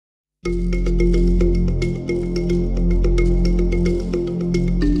The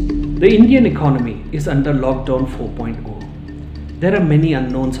Indian economy is under lockdown 4.0. There are many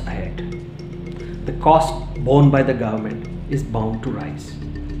unknowns ahead. The cost borne by the government is bound to rise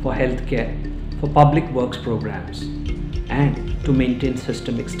for healthcare, for public works programs, and to maintain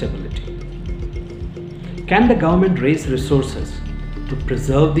systemic stability. Can the government raise resources to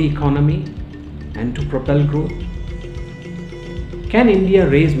preserve the economy and to propel growth? Can India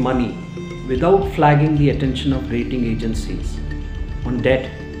raise money without flagging the attention of rating agencies on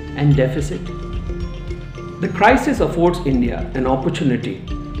debt and deficit? The crisis affords India an opportunity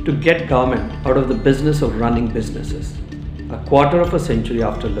to get government out of the business of running businesses. A quarter of a century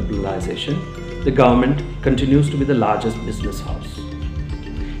after liberalization, the government continues to be the largest business house.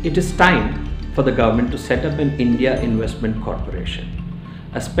 It is time for the government to set up an India Investment Corporation,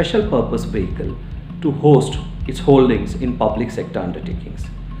 a special purpose vehicle to host its holdings in public sector undertakings.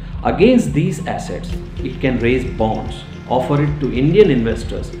 Against these assets, it can raise bonds, offer it to Indian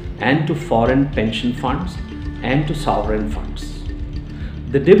investors and to foreign pension funds and to sovereign funds.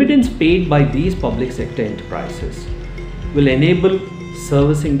 The dividends paid by these public sector enterprises will enable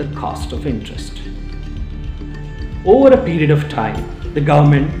servicing the cost of interest. Over a period of time, the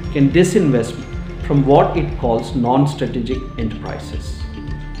government can disinvest from what it calls non-strategic enterprises.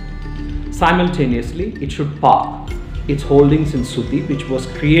 Simultaneously, it should park its holdings in Sudeep, which was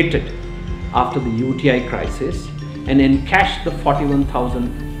created after the UTI crisis, and encash the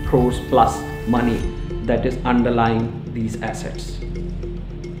 41,000 crores plus money that is underlying these assets.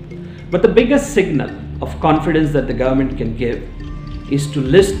 But the biggest signal of confidence that the government can give is to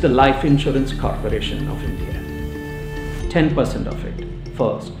list the Life Insurance Corporation of India. 10% of it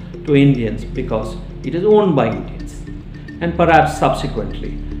first to Indians because it is owned by Indians, and perhaps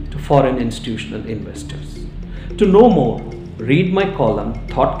subsequently to foreign institutional investors. To know more, read my column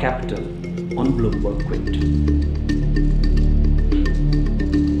Thought Capital on BloombergQuint.